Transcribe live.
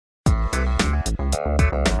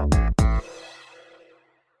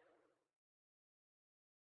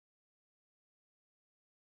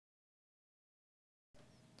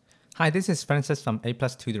Hi, this is Francis from A+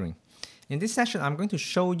 Tutoring. In this session, I'm going to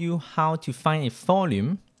show you how to find a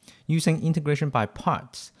volume using integration by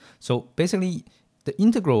parts. So basically, the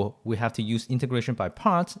integral, we have to use integration by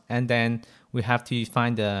parts, and then we have to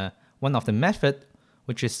find one of the method,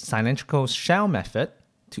 which is cylindrical shell method,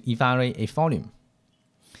 to evaluate a volume.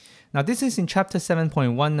 Now, this is in chapter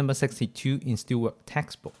 7.1, number 62 in Stewart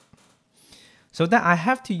textbook. So that I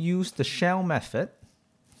have to use the shell method,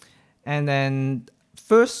 and then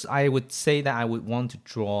first, I would say that I would want to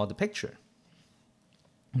draw the picture.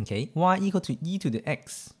 Okay, y equal to e to the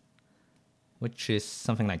x, which is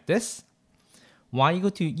something like this. Y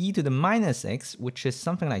equal to e to the minus x, which is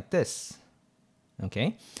something like this.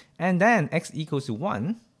 Okay, and then x equals to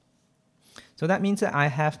 1. So that means that I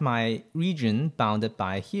have my region bounded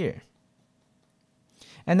by here.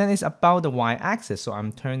 And then it's about the y-axis, so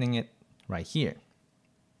I'm turning it right here.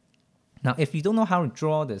 Now, if you don't know how to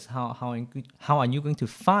draw this, how are you going to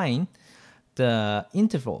find the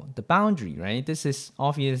interval, the boundary, right? This is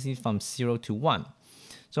obviously from 0 to 1.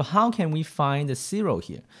 So how can we find the 0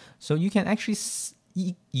 here? So you can actually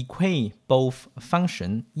equate both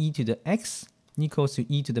function e to the x equals to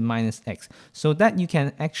e to the minus x, so that you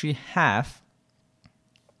can actually have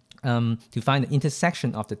to find the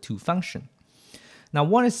intersection of the two functions. Now,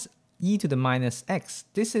 what is e to the minus x?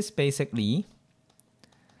 This is basically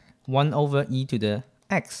 1 over e to the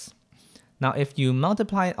x. Now, if you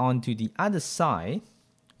multiply it onto the other side,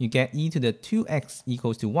 you get e to the 2x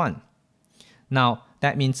equals to 1. Now,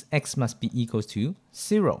 that means x must be equals to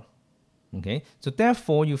 0. Okay, so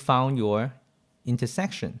therefore, you found your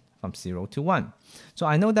intersection from 0 to 1. So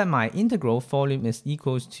I know that my integral volume is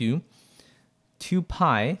equals to 2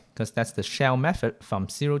 pi, because that's the shell method, from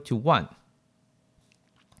 0 to 1.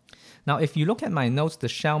 Now, if you look at my notes, the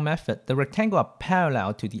shell method, the rectangle are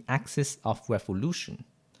parallel to the axis of revolution.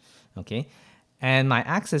 Okay, and my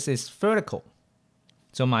axis is vertical.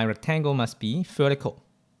 So my rectangle must be vertical.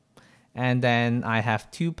 And then I have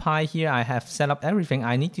 2 pi here. I have set up everything.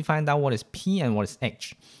 I need to find out what is P and what is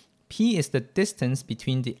H. P is the distance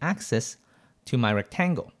between the axis to my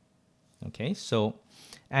rectangle. Okay, so,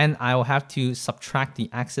 and I will have to subtract the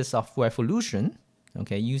axis of revolution,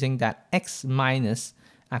 okay, using that x minus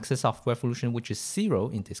axis of revolution, which is 0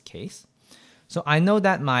 in this case. So I know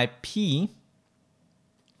that my P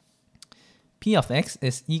of x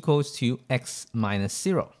is equals to x minus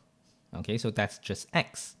 0. Okay, so that's just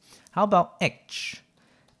x. How about h?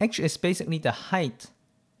 H is basically the height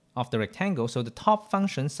of the rectangle, so the top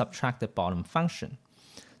function subtract the bottom function.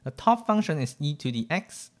 The top function is e to the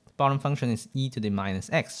x, the bottom function is e to the minus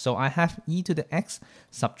x. So I have e to the x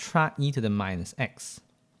subtract e to the minus x.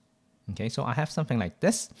 Okay, so I have something like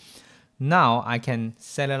this. Now I can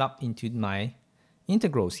set it up into my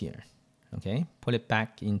integrals here. Okay, put it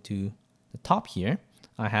back into the top here.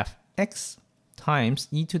 I have x times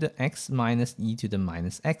e to the x minus e to the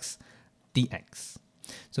minus x dx.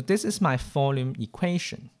 So this is my volume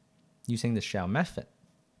equation using the shell method.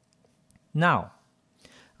 Now,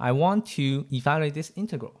 I want to evaluate this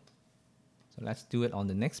integral. So let's do it on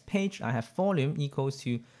the next page. I have volume equals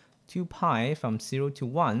to 2 pi from 0 to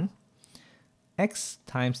 1 x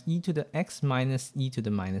times e to the x minus e to the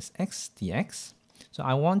minus x dx. So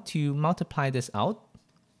I want to multiply this out.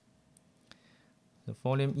 The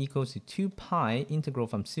volume equals to 2 pi integral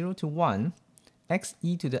from 0 to 1 x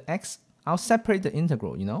e to the x. I'll separate the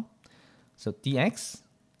integral, you know. So dx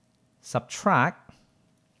subtract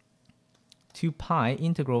 2 pi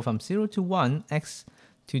integral from 0 to 1 x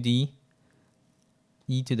to the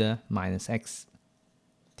e to the minus x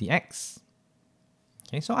dx.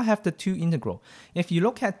 Okay, so I have the two integral. If you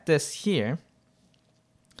look at this here,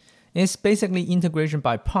 it's basically integration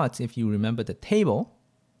by parts if you remember the table.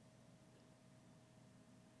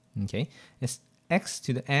 Okay, it's x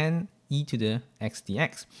to the n e to the x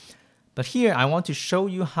dx. But here I want to show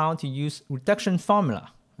you how to use reduction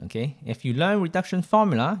formula. Okay, if you learn reduction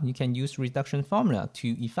formula, you can use reduction formula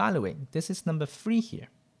to evaluate. This is number 3 here.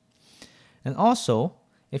 And also,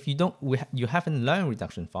 if you haven't learned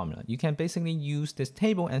reduction formula, you can basically use this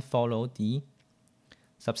table and follow the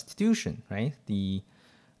substitution, right? The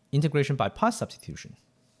integration by parts substitution.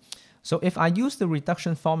 So if I use the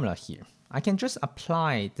reduction formula here, I can just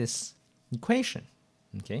apply this equation,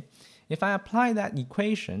 okay? If I apply that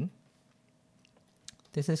equation,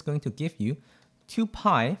 this is going to give you 2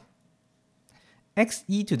 pi x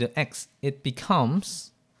e to the x. It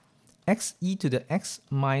becomes x e to the x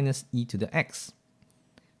minus e to the x.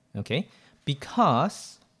 Okay,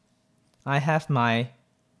 because I have my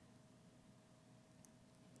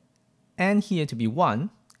n here to be 1,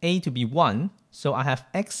 a to be 1, so I have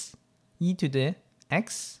x e to the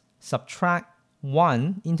x subtract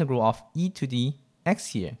 1 integral of e to the x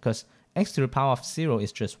here, because x to the power of 0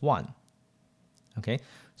 is just 1. Okay,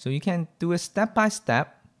 so you can do it step by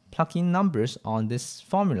step, plug in numbers on this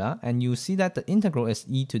formula, and you see that the integral is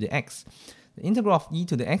e to the x. The integral of e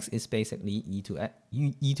to the x is basically e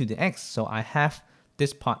to the x, so I have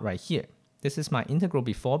this part right here. This is my integral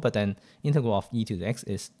before, but then integral of e to the x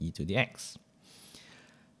is e to the x.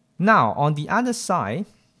 Now, on the other side,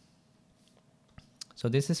 so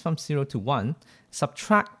this is from 0 to 1,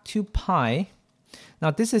 subtract 2 pi.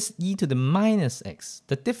 Now, this is e to the minus x.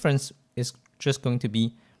 The difference is just going to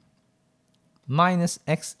be minus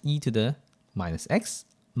x e to the minus x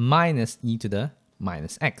minus e to the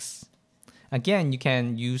minus x. Again, you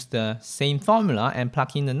can use the same formula and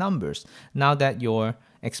plug in the numbers. Now that your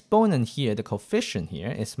exponent here, the coefficient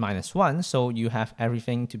here, is minus 1, so you have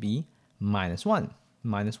everything to be minus 1.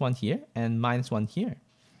 Minus 1 here and minus 1 here.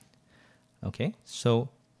 Okay, so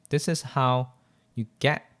this is how you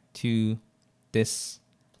get to this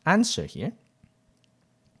answer here.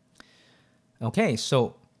 Okay,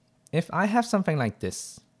 so if I have something like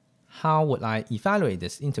this, how would I evaluate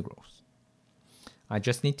this integrals? I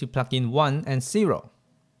just need to plug in 1 and 0.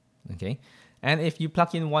 Okay, and if you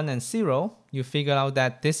plug in 1 and 0, you figure out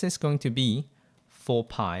that this is going to be 4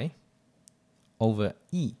 pi over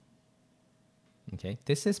e. Okay,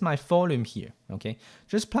 this is my volume here. Okay,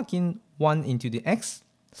 just plug in 1 into the x,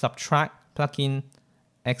 subtract, plug in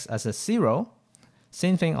x as a 0.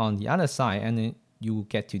 Same thing on the other side, and then you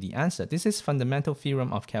get to the answer. This is fundamental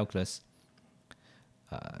theorem of calculus,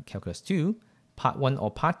 calculus 2, part 1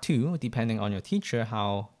 or part 2, depending on your teacher,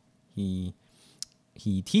 how he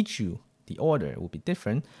teach you. The order will be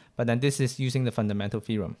different, but then this is using the fundamental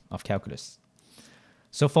theorem of calculus.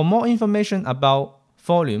 So for more information about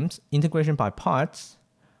volumes, integration by parts,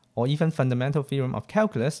 or even fundamental theorem of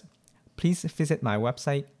calculus, please visit my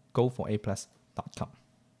website, goforA+.com.